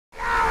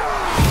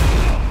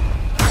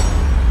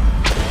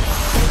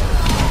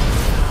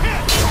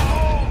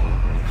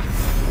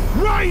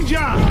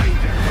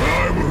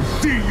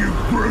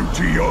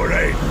to your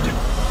end.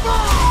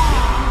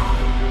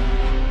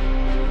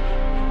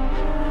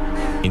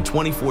 In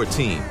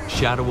 2014,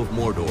 Shadow of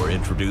Mordor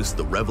introduced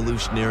the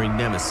revolutionary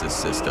Nemesis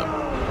system.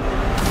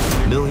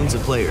 Millions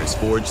of players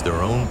forged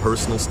their own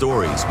personal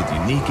stories with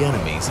unique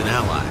enemies and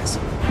allies.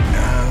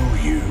 Now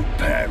you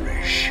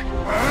perish.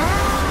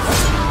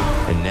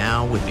 And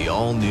now, with the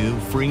all-new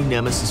free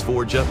Nemesis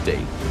Forge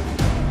update,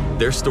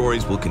 their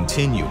stories will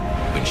continue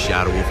in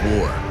Shadow of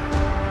War.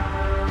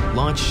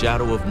 Launch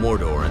Shadow of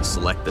Mordor and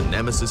select the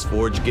Nemesis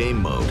Forge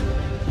game mode.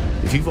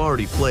 If you've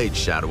already played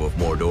Shadow of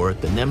Mordor,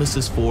 the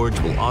Nemesis Forge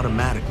will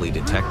automatically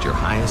detect your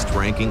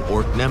highest-ranking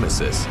orc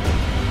nemesis.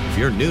 If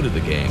you're new to the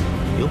game,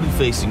 you'll be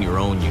facing your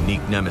own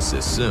unique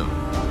nemesis soon.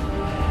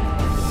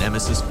 The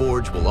Nemesis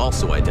Forge will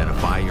also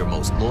identify your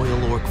most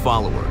loyal orc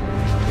follower,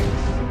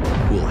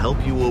 who will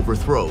help you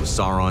overthrow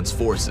Sauron's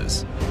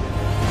forces.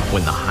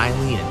 When the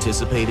highly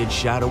anticipated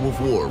Shadow of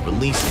War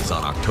releases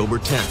on October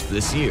 10th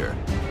this year,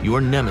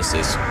 your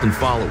nemesis and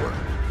follower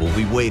will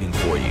be waiting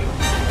for you.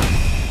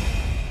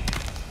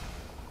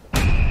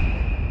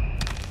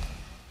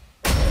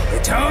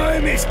 The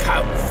time has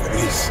come for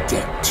this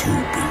debt to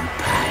be